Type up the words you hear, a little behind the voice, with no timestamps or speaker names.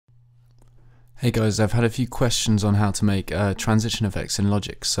Hey guys, I've had a few questions on how to make transition effects in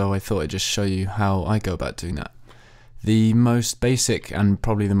Logic, so I thought I'd just show you how I go about doing that. The most basic and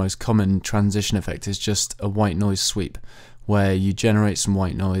probably the most common transition effect is just a white noise sweep, where you generate some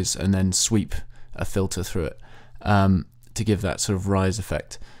white noise and then sweep a filter through it to give that sort of rise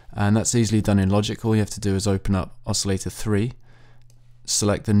effect. And that's easily done in Logic. All you have to do is open up oscillator 3,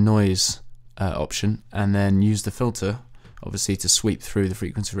 select the noise option, and then use the filter obviously to sweep through the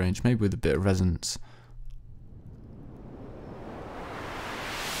frequency range, maybe with a bit of resonance.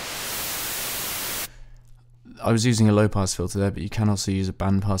 I was using a low pass filter there, but you can also use a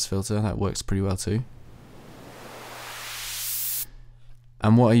band pass filter. That works pretty well too.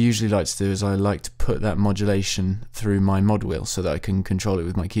 And what I usually like to do is I like to put that modulation through my mod wheel so that I can control it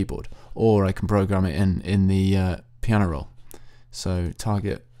with my keyboard, or I can program it in the piano roll. So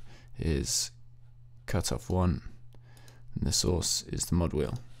target is cutoff 1, and the source is the mod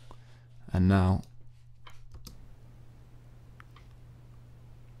wheel. And now,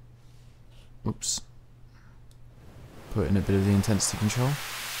 oops, put in a bit of the intensity control.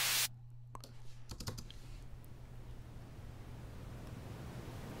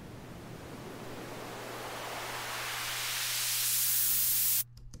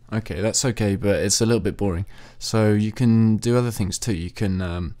 Okay, that's okay, but it's a little bit boring. So you can do other things too. You can,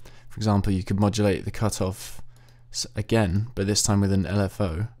 for example, you could modulate the cutoff again, but this time with an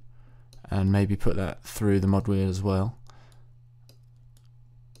LFO, and maybe put that through the mod wheel as well,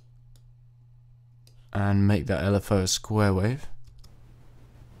 and make that LFO a square wave.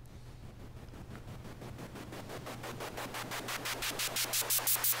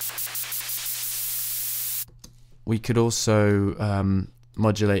 We could also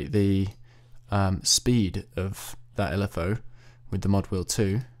modulate the speed of that LFO with the mod wheel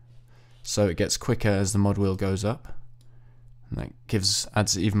too, so it gets quicker as the mod wheel goes up, and that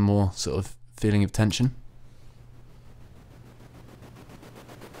adds even more sort of feeling of tension.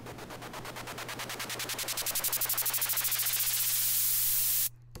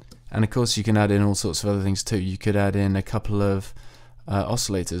 And of course you can add in all sorts of other things too. You could add in a couple of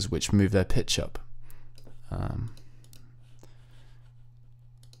oscillators which move their pitch up.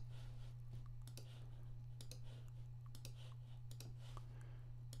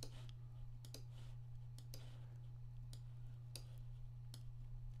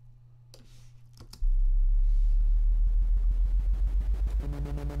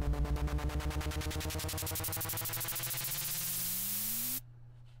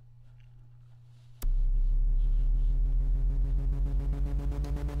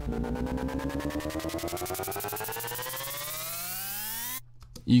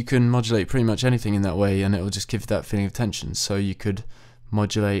 You can modulate pretty much anything in that way, and it will just give that feeling of tension. So you could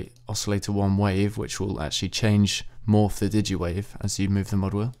modulate oscillator 1 wave, which will actually morph the digiwave as you move the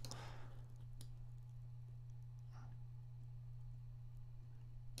mod wheel.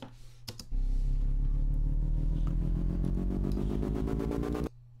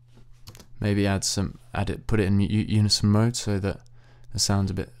 Maybe put it in unison mode so that the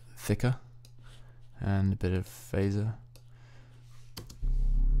sound's a bit thicker, and a bit of phaser.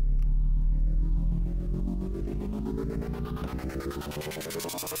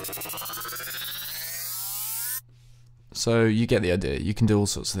 So you get the idea. You can do all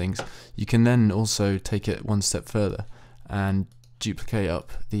sorts of things. You can then also take it one step further and duplicate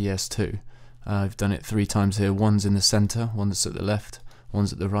up the ES2. I've done it 3 times here. One's in the center, one's at the left,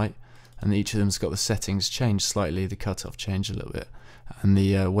 one's at the right, and each of them's got the settings changed slightly, the cutoff changed a little bit, and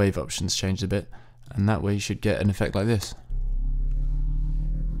the wave options changed a bit, and that way you should get an effect like this.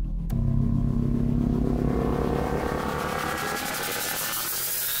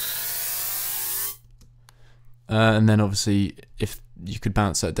 And then obviously if you could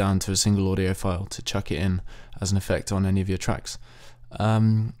bounce that down to a single audio file to chuck it in as an effect on any of your tracks.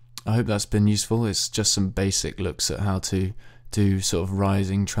 I hope that's been useful. It's just some basic looks at how to do sort of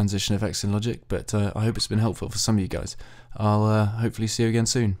rising transition effects in Logic, but I hope it's been helpful for some of you guys. I'll hopefully see you again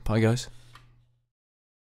soon. Bye guys.